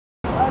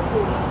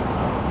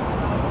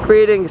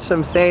Greetings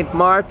from St.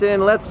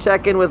 Martin. Let's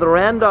check in with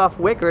Randolph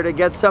Wicker to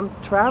get some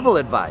travel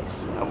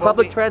advice.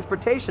 Public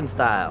transportation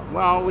style.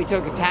 Well, we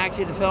took a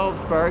taxi to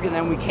Phillipsburg and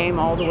then we came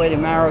all the way to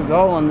Marigot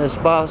on this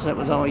bus. It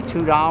was only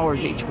 $2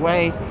 each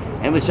way.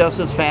 It was just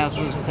as fast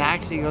as a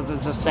taxi because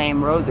it's the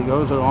same road that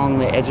goes along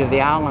the edge of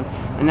the island.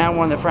 And now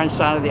we're on the French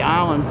side of the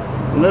island,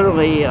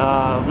 literally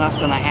less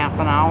than a half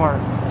an hour.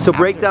 So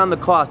break down the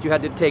cost. You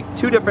had to take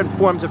two different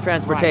forms of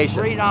transportation.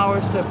 Right,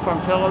 $3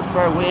 from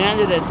Phillipsburg. We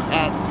ended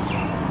at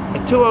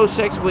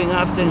 2:06 we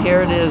left, and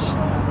here it is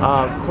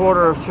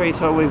 2:45,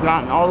 so we've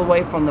gotten all the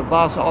way from the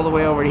bus all the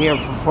way over to here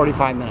for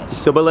 45 minutes.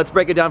 So, but let's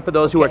break it down for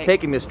those who are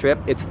taking this trip.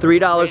 It's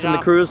 $3 from the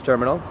cruise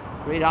terminal.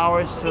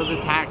 $3 to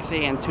the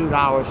taxi and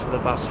 $2 for the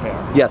bus fare.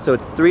 Yeah, so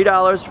it's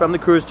 $3 from the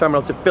cruise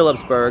terminal to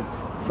Phillipsburg.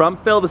 From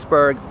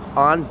Phillipsburg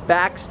on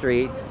Back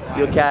Street,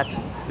 you'll catch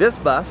this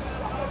bus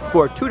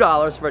for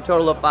 $2 for a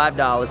total of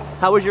 $5.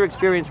 How was your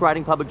experience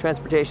riding public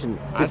transportation?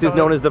 This is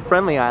known as the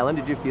Friendly Island.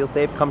 Did you feel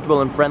safe,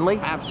 comfortable, and friendly?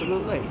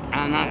 Absolutely.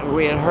 And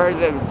we had heard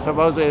that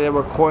supposedly there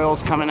were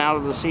coils coming out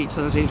of the seats,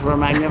 and the seats were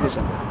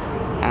magnificent.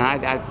 And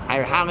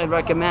I highly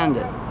recommend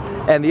it.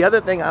 And the other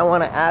thing I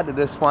want to add to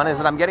this one is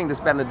that I'm getting to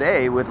spend the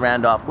day with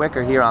Randolph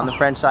Wicker here on the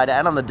French side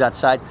and on the Dutch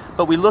side.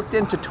 But we looked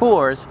into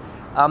tours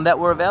that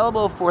were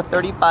available for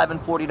 $35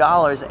 and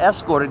 $40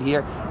 escorted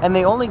here, and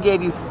they only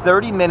gave you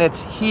 30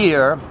 minutes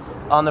here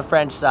on the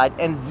French side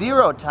and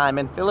 0 time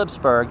in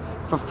Phillipsburg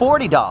for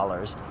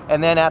 $40.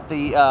 And then at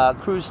the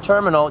cruise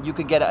terminal, you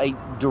could get a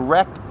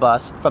direct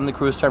bus from the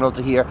cruise terminal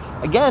to here,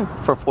 again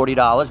for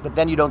 $40, but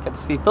then you don't get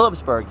to see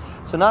Phillipsburg.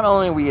 So not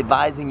only are we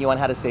advising you on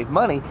how to save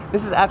money,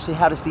 this is actually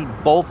how to see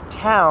both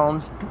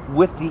towns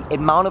with the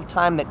amount of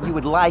time that you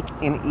would like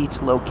in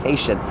each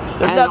location.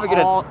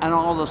 And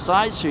all the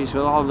side streets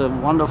with all the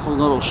wonderful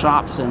little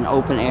shops and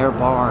open air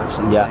bars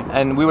and things.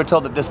 And we were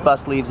told that this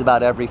bus leaves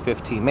about every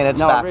 15 minutes.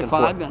 No, back every and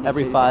 5 forth. minutes.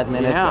 Every 5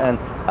 minutes. Yeah. And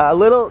a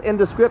little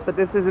indiscreet, but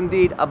this is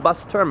indeed a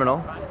bus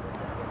terminal.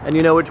 And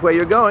you know which way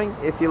you're going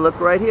if you look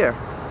right here.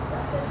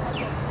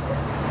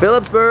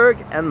 Phillipsburg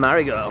and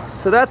Marigot.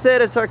 So that's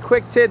it. It's our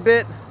quick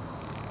tidbit.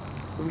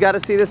 We've got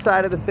to see this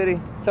side of the city.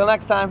 Till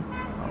next time.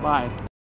 Bye.